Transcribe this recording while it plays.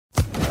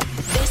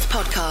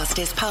podcast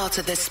is part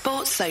of the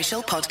Sports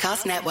Social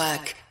Podcast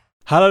Network.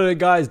 Hello there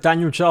guys,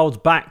 Daniel Childs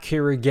back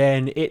here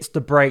again. It's the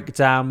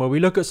breakdown where we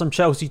look at some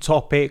Chelsea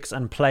topics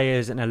and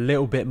players in a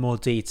little bit more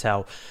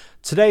detail.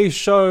 Today's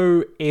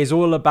show is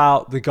all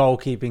about the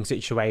goalkeeping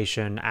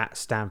situation at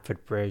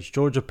Stamford Bridge.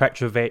 Djordje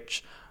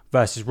Petrovic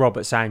versus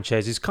Robert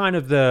Sanchez is kind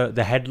of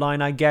the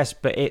headline, I guess,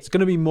 but it's going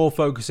to be more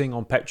focusing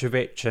on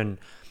Petrovic, and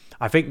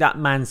I think that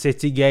Man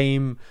City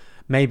game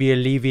maybe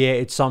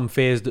alleviated some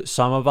fears that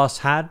some of us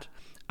had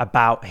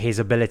about his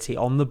ability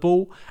on the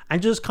ball,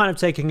 and just kind of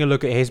taking a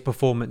look at his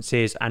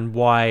performances and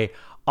why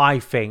I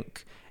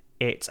think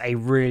it's a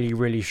really,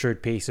 really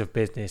shrewd piece of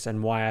business,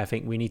 and why I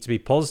think we need to be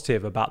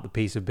positive about the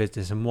piece of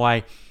business, and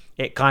why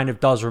it kind of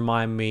does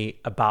remind me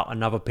about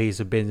another piece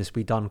of business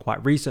we done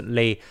quite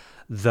recently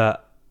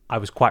that I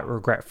was quite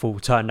regretful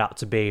turned out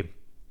to be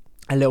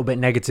a little bit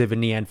negative in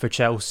the end for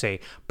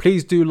Chelsea.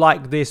 Please do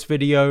like this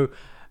video.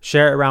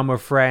 Share it around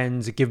with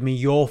friends. Give me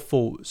your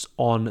thoughts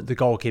on the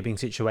goalkeeping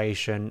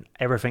situation.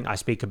 Everything I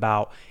speak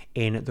about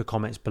in the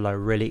comments below.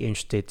 Really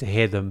interested to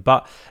hear them.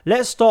 But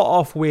let's start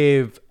off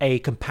with a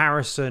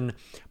comparison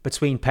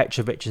between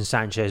Petrovic and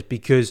Sanchez,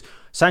 because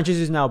Sanchez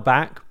is now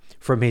back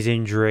from his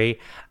injury,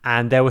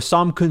 and there were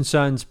some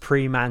concerns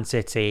pre-Man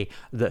City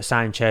that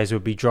Sanchez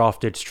would be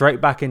drafted straight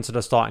back into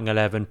the starting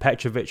 11.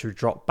 Petrovic would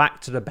drop back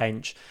to the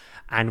bench,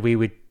 and we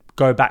would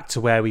go back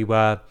to where we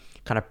were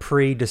kind of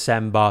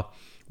pre-December,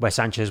 where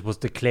Sanchez was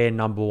the clear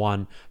number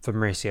one for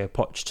Mauricio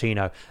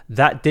Pochettino.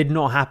 That did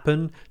not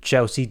happen.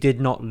 Chelsea did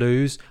not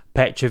lose.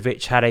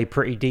 Petrovic had a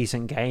pretty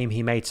decent game.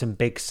 He made some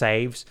big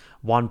saves,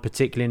 one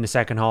particularly in the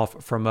second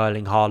half from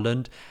Erling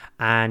Haaland,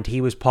 and he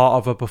was part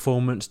of a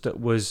performance that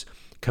was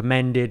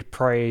commended,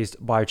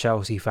 praised by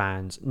Chelsea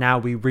fans. Now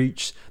we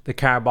reach the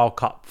Carabao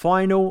Cup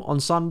final on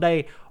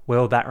Sunday.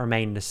 Will that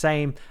remain the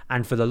same?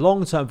 And for the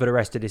long term, for the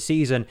rest of the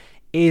season,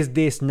 is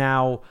this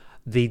now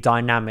the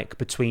dynamic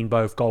between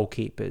both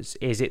goalkeepers?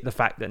 Is it the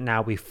fact that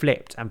now we've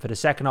flipped, and for the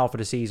second half of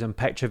the season,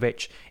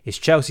 Petrovic is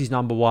Chelsea's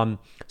number one,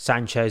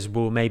 Sanchez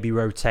will maybe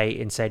rotate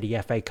in, say,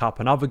 the FA Cup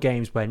and other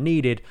games where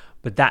needed,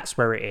 but that's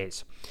where it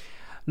is.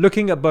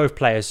 Looking at both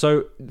players,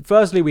 so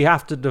firstly we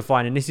have to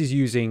define, and this is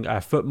using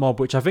FootMob,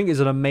 which I think is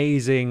an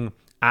amazing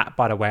app,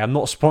 by the way. I'm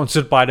not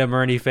sponsored by them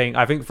or anything.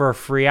 I think for a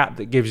free app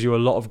that gives you a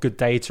lot of good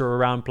data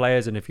around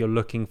players, and if you're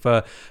looking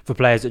for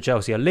players that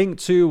Chelsea are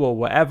linked to or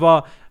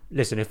whatever,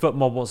 listen, if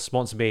FootMob wants to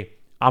sponsor me,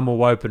 I'm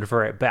all open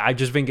for it. But I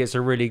just think it's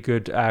a really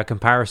good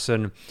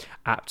comparison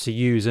app to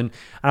use. And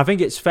I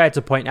think it's fair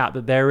to point out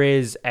that there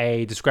is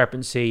a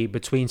discrepancy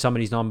between some of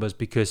these numbers,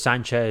 because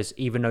Sanchez,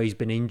 even though he's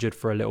been injured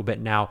for a little bit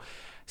now,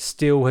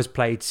 still has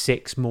played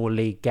 6 more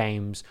league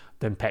games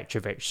than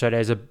Petrovic. So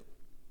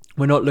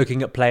we're not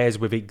looking at players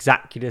with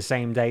exactly the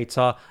same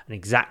data and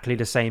exactly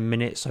the same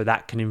minutes, so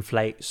that can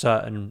inflate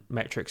certain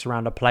metrics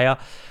around a player.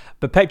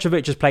 But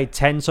Petrovic has played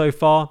 10 so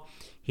far.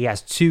 He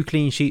has 2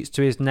 clean sheets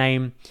to his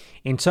name.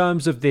 In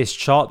terms of this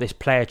chart, this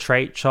player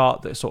trait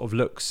chart that sort of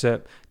looks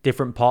at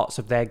different parts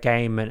of their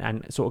game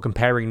and sort of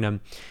comparing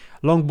them,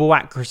 long ball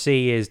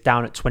accuracy is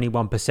down at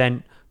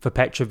 21% for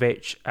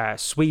Petrovic.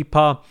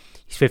 Sweeper,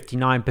 he's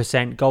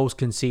 59%. Goals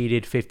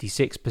conceded,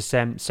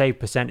 56%. Save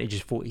percentage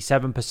is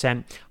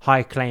 47%.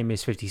 High claim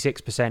is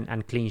 56%.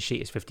 And clean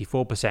sheet is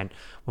 54%.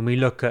 When we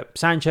look at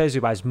Sanchez,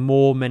 who has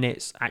more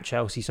minutes at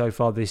Chelsea so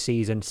far this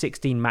season,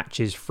 16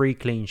 matches, 3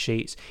 clean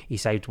sheets. He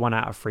saved 1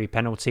 out of 3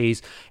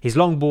 penalties. His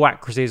long ball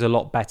accuracy is a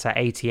lot better,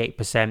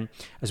 88%,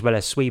 as well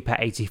as sweeper,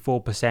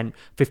 84%.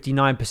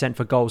 59%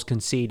 for goals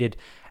conceded.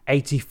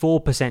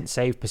 84%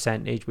 save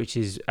percentage, which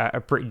is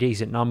a pretty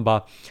decent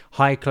number.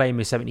 High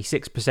claim is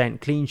 76%.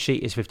 Clean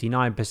sheet is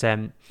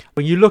 59%.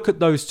 When you look at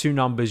those two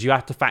numbers, you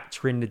have to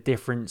factor in the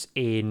difference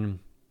in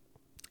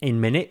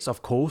minutes,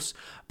 of course.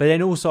 But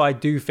then also, I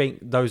do think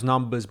those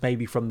numbers,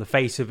 maybe from the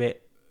face of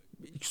it,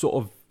 sort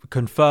of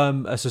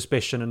confirm a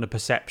suspicion and a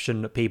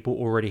perception that people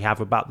already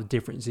have about the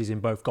differences in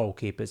both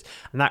goalkeepers.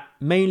 And that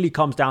mainly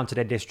comes down to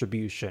their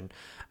distribution,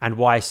 and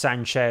why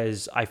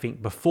Sanchez, I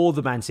think before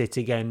the Man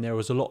City game, there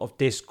was a lot of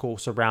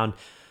discourse around,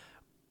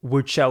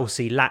 would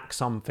Chelsea lack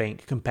something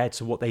compared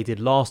to what they did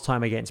last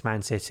time against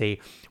Man City,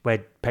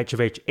 where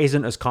Petrovic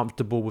isn't as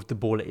comfortable with the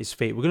ball at his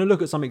feet. We're going to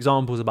look at some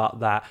examples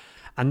about that.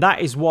 And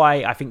that is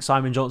why I think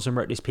Simon Johnson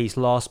wrote this piece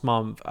last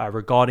month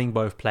regarding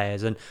both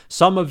players. And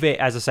some of it,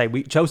 as I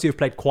say, Chelsea have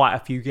played quite a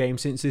few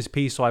games since this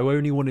piece, so I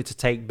only wanted to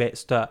take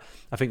bits that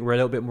I think were a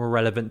little bit more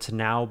relevant to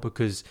now,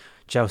 because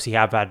Chelsea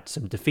have had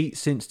some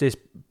defeats since this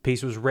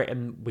piece was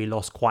written. We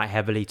lost quite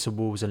heavily to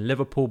Wolves and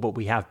Liverpool, but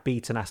we have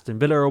beaten Aston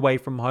Villa away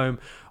from home.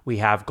 We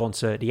have gone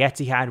to the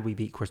Etihad. We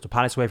beat Crystal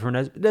Palace away from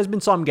home. There's been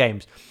some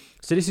games.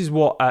 So this is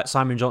what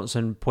Simon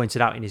Johnson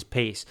pointed out in his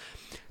piece.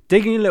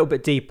 Digging a little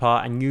bit deeper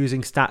and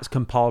using stats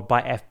compiled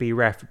by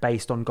FBref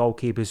based on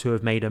goalkeepers who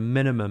have made a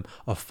minimum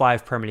of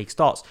 5 Premier League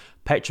starts,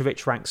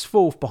 Petrovic ranks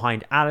 4th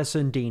behind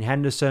Alisson, Dean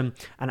Henderson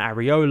and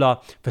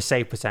Areola for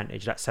save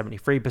percentage. That's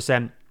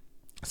 73%.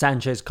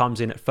 Sanchez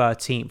comes in at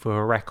 13th with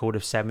a record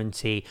of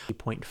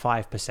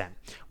 70.5%.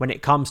 When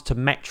it comes to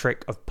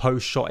metric of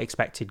post-shot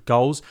expected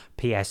goals,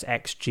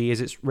 PSXG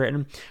as it's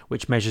written,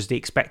 which measures the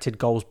expected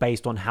goals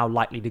based on how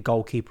likely the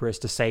goalkeeper is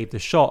to save the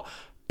shot,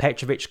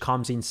 Petrovic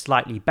comes in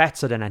slightly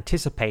better than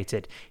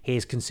anticipated. He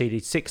has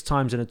conceded 6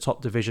 times in the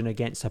top division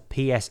against a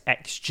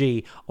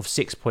PSXG of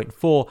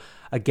 6.4.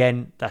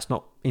 Again, that's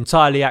not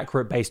entirely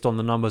accurate based on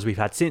the numbers we've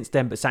had since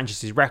then, but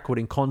Sanchez's record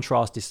in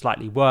contrast is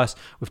slightly worse,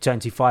 with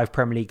 25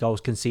 Premier League goals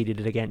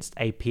conceded against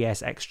a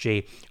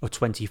PSXG of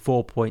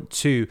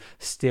 24.2,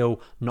 still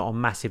not a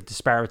massive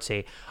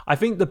disparity. I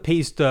think the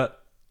piece that,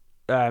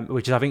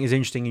 which I think is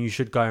interesting and you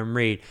should go and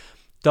read,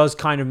 does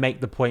kind of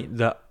make the point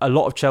that a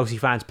lot of Chelsea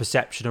fans'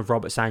 perception of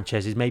Robert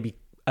Sanchez is maybe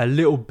a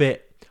little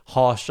bit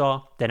harsher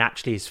than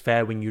actually is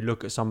fair when you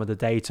look at some of the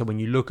data, when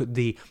you look at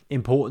the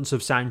importance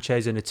of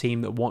Sanchez in a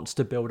team that wants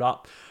to build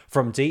up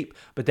from deep.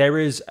 But there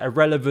is a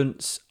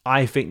relevance,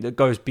 I think, that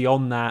goes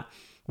beyond that,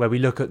 where we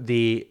look at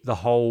the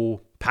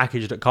whole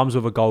package that comes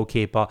with a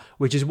goalkeeper,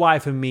 which is why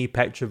for me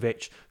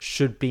Petrovic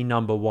should be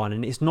number one.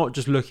 And it's not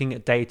just looking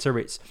at data,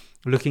 it's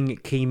looking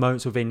at key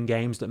moments within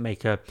games that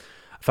make a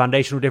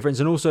foundational difference,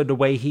 and also the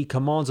way he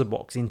commands a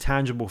box,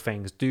 intangible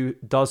things.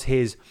 Does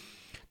his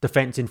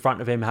defense in front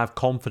of him have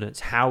confidence?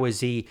 How is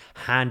he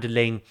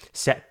handling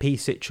set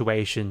piece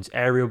situations,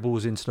 aerial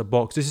balls into the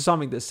box? This is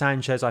something that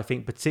Sanchez, I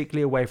think,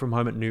 particularly away from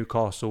home at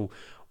Newcastle,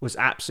 was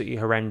absolutely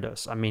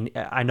horrendous. I mean,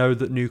 I know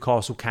that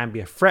Newcastle can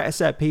be a threat at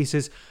set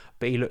pieces,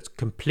 but he looked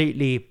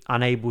completely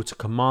unable to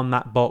command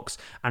that box.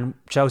 And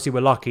Chelsea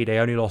were lucky, they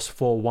only lost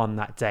 4-1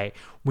 that day.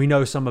 We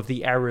know some of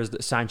the errors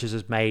that Sanchez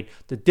has made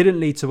that didn't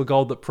lead to a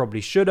goal that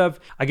probably should have.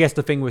 I guess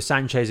the thing with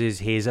Sanchez is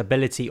his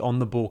ability on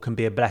the ball can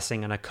be a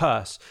blessing and a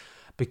curse,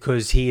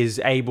 because he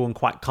is able and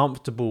quite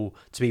comfortable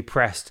to be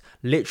pressed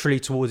literally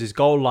towards his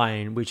goal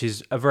line, which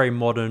is a very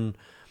modern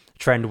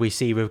trend we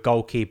see with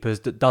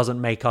goalkeepers that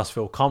doesn't make us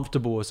feel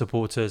comfortable as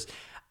supporters.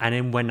 And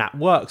then when that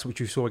works,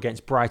 which we saw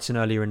against Brighton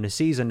earlier in the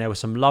season, there were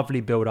some lovely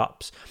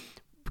build-ups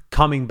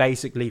coming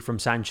basically from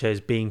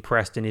Sanchez being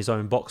pressed in his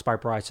own box by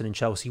Brighton, and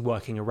Chelsea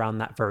working around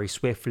that very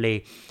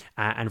swiftly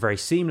and very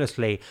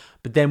seamlessly.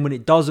 But then when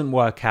it doesn't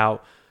work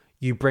out,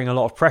 you bring a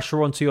lot of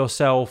pressure onto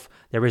yourself.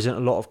 There isn't a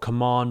lot of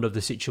command of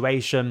the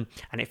situation,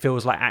 and it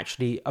feels like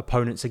actually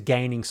opponents are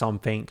gaining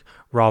something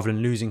rather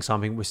than losing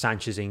something with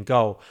Sanchez in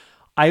goal.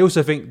 I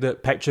also think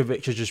that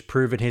Petrovic has just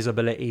proven his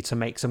ability to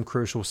make some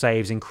crucial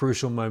saves in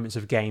crucial moments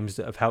of games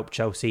that have helped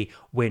Chelsea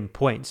win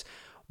points.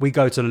 We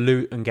go to the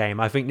Luton game.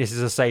 I think this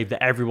is a save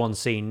that everyone's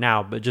seen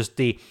now, but just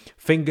the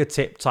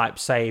fingertip type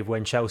save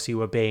when Chelsea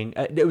were being...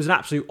 It was an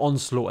absolute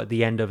onslaught at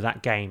the end of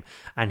that game,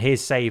 and his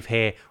save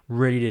here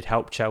really did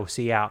help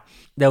Chelsea out.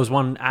 There was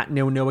one at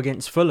 0-0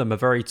 against Fulham, a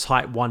very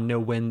tight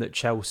 1-0 win that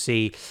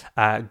Chelsea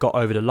got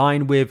over the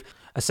line with.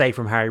 A save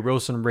from Harry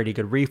Wilson, really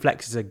good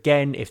reflexes.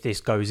 Again, if this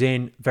goes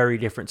in, very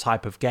different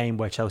type of game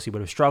where Chelsea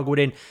would have struggled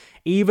in.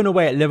 Even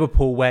away at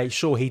Liverpool, where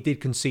sure, he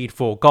did concede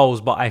 4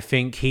 goals, but I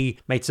think he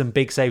made some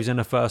big saves in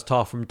the first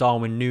half from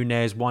Darwin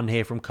Núñez, one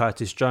here from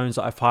Curtis Jones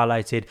that I've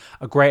highlighted.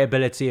 A great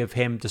ability of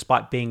him,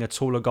 despite being a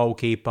taller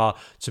goalkeeper,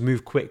 to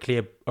move quickly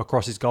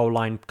across his goal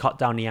line, cut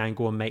down the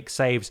angle and make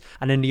saves.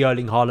 And then the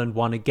Erling Haaland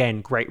one,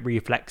 again, great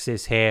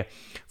reflexes here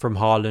from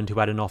Haaland, who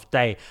had an off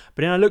day.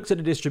 But then I looked at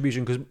the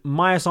distribution, because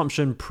my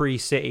assumption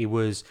pre-City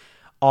was,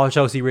 are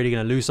Chelsea really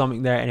going to lose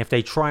something there? And if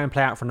they try and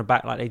play out from the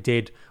back like they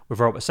did with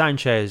Robert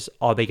Sanchez,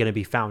 are they going to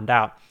be found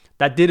out?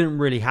 That didn't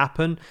really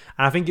happen.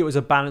 And I think it was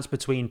a balance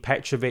between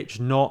Petrovic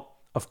not,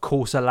 of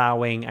course,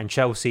 allowing, and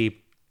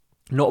Chelsea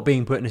not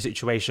being put in a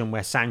situation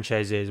where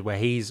Sanchez is, where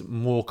he's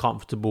more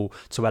comfortable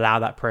to allow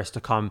that press to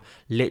come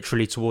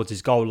literally towards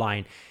his goal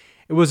line.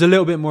 It was a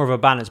little bit more of a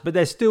balance, but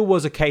there still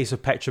was a case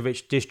of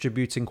Petrovic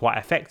distributing quite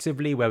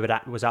effectively, whether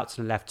that was out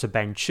to the left to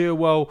Ben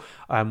Chilwell,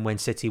 when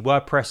City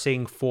were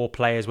pressing 4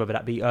 players, whether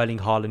that be Erling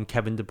Haaland,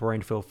 Kevin De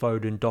Bruyne, Phil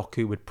Foden,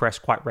 Doku would press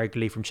quite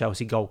regularly from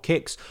Chelsea goal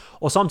kicks,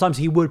 or sometimes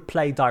he would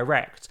play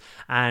direct,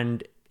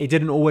 and it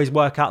didn't always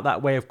work out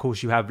that way. Of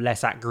course, you have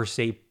less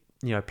accuracy,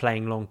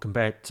 playing long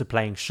compared to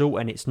playing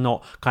short, and it's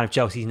not kind of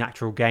Chelsea's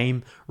natural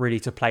game really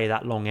to play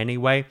that long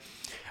anyway.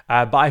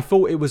 But I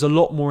thought it was a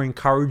lot more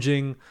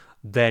encouraging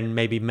than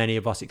maybe many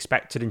of us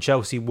expected, and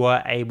Chelsea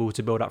were able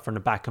to build up from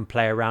the back and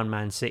play around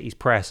Man City's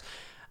press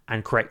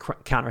and create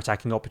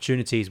counter-attacking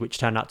opportunities, which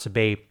turned out to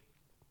be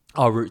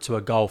our route to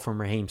a goal from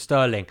Raheem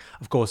Sterling.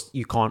 Of course,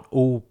 you can't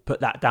all put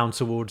that down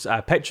towards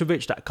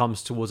Petrovic. That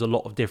comes towards a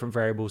lot of different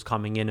variables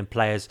coming in and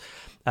players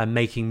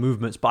making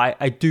movements. But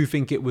I do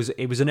think it was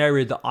an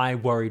area that I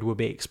worried would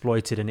be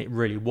exploited, and it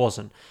really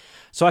wasn't.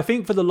 So I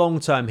think for the long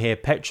term here,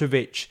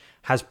 Petrovic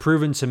has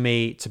proven to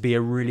me to be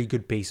a really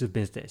good piece of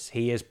business.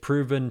 He has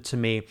proven to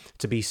me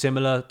to be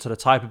similar to the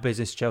type of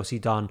business Chelsea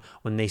done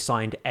when they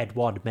signed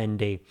Edouard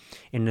Mendy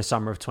in the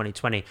summer of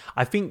 2020.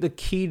 I think the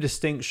key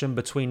distinction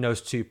between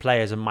those two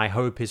players, and my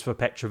hope is for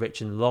Petrovic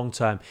in the long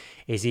term,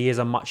 is he is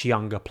a much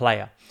younger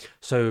player.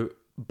 So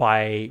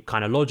by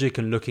kind of logic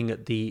and looking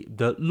at the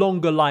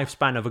longer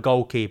lifespan of a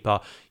goalkeeper,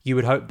 you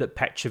would hope that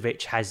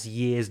Petrovic has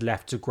years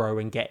left to grow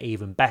and get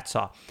even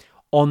better.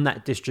 on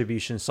that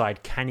distribution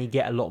side? Can he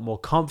get a lot more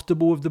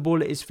comfortable with the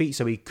ball at his feet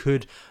so he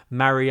could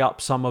marry up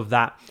some of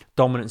that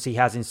dominance he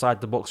has inside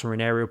the box from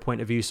an aerial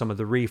point of view, some of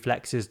the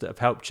reflexes that have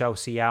helped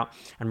Chelsea out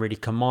and really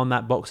command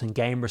that box and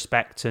gain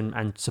respect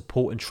and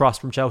support and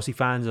trust from Chelsea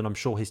fans, and I'm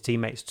sure his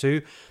teammates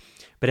too.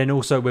 But then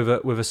also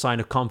with a sign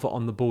of comfort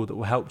on the ball that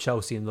will help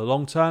Chelsea in the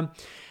long term.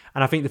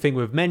 And I think the thing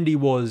with Mendy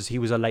was he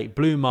was a late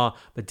bloomer,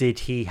 but did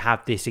he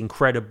have this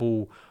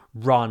incredible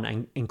run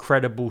and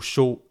incredible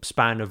short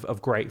span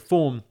of great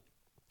form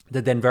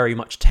that then very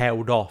much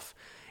tailed off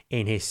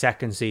in his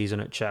second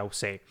season at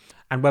Chelsea?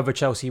 And whether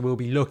Chelsea will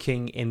be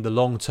looking in the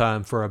long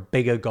term for a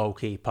bigger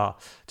goalkeeper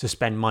to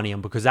spend money on,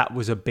 because that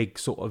was a big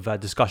sort of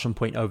discussion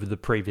point over the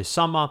previous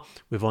summer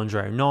with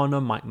Andre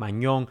Onana, Mike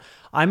Maignan.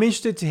 I'm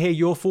interested to hear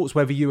your thoughts,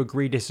 whether you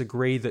agree,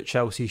 disagree that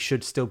Chelsea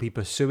should still be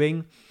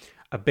pursuing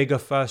a bigger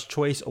first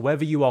choice, or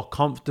whether you are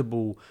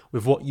comfortable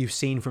with what you've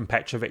seen from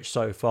Petrovic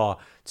so far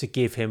to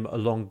give him a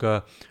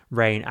longer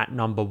reign at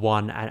number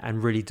one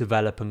and really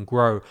develop and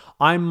grow.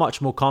 I'm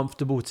much more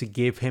comfortable to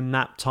give him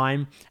that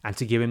time and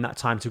to give him that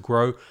time to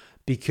grow,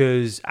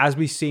 because as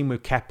we've seen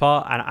with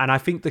Kepa, and I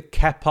think the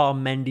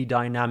Kepa-Mendy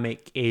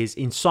dynamic is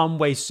in some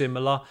ways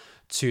similar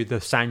to the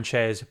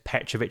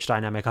Sanchez-Petrovic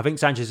dynamic. I think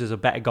Sanchez is a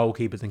better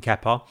goalkeeper than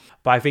Kepa,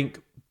 but I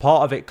think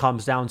part of it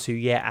comes down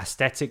to,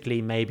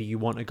 aesthetically, maybe you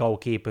want a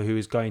goalkeeper who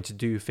is going to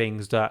do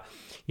things that,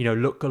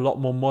 look a lot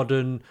more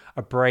modern,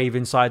 are brave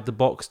inside the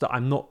box, that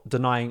I'm not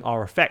denying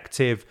are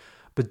effective,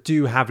 but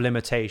do have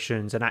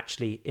limitations. And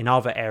actually, in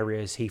other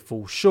areas, he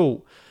falls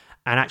short.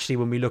 And actually,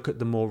 when we look at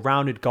the more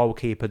rounded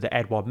goalkeeper that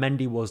Edouard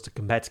Mendy was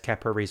compared to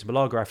Kepa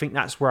Arrizabalaga, I think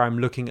that's where I'm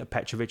looking at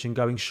Petrovic and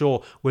going,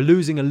 sure, we're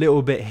losing a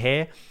little bit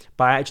here,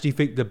 but I actually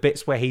think the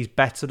bits where he's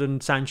better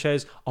than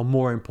Sanchez are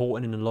more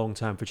important in the long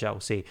term for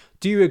Chelsea.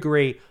 Do you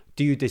agree?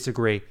 Do you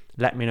disagree?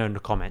 Let me know in the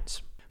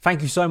comments.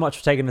 Thank you so much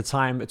for taking the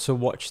time to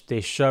watch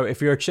this show.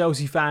 If you're a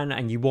Chelsea fan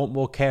and you want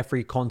more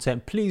carefree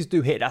content, please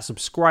do hit that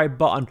subscribe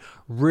button.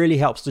 Really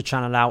helps the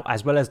channel out,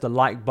 as well as the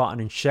like button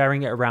and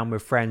sharing it around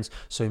with friends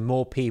so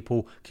more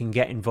people can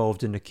get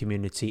involved in the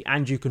community.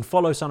 And you can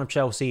follow Son of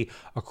Chelsea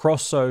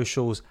across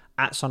socials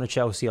at Son of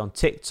Chelsea on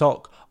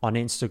TikTok, on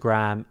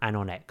Instagram, and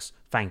on X.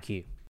 Thank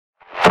you.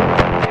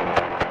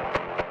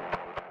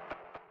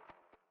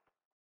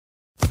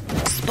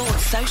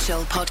 Sports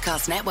Social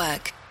Podcast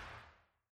Network.